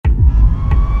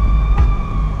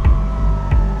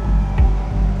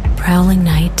prowling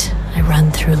night, I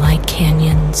run through light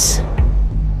canyons.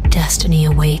 Destiny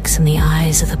awakes in the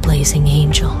eyes of the blazing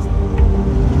angel.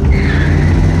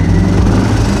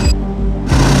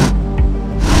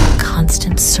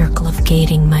 Constant circle of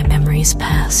gating my memories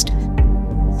past.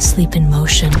 Sleep in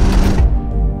motion.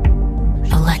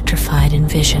 Electrified in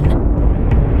vision.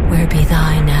 Where be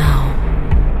thy now?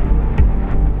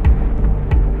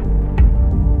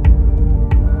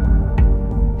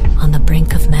 On the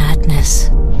brink of madness.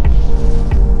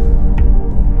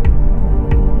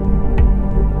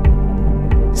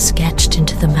 Sketched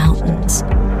into the mountains.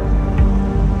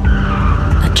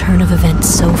 A turn of events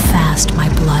so fast my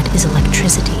blood is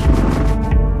electricity.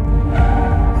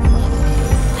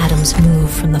 Atoms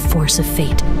move from the force of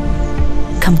fate,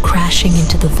 come crashing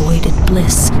into the voided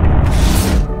bliss.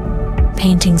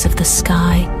 Paintings of the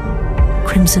sky,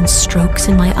 crimson strokes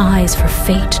in my eyes, for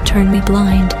fate turn me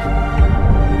blind.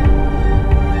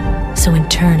 So in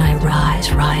turn I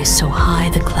rise so high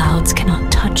the clouds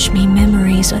cannot touch me.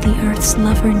 Memories are the earth's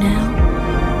lover now.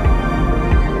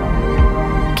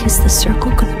 Kiss the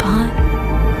circle goodbye.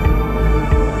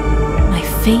 My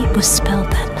fate was spelled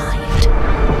that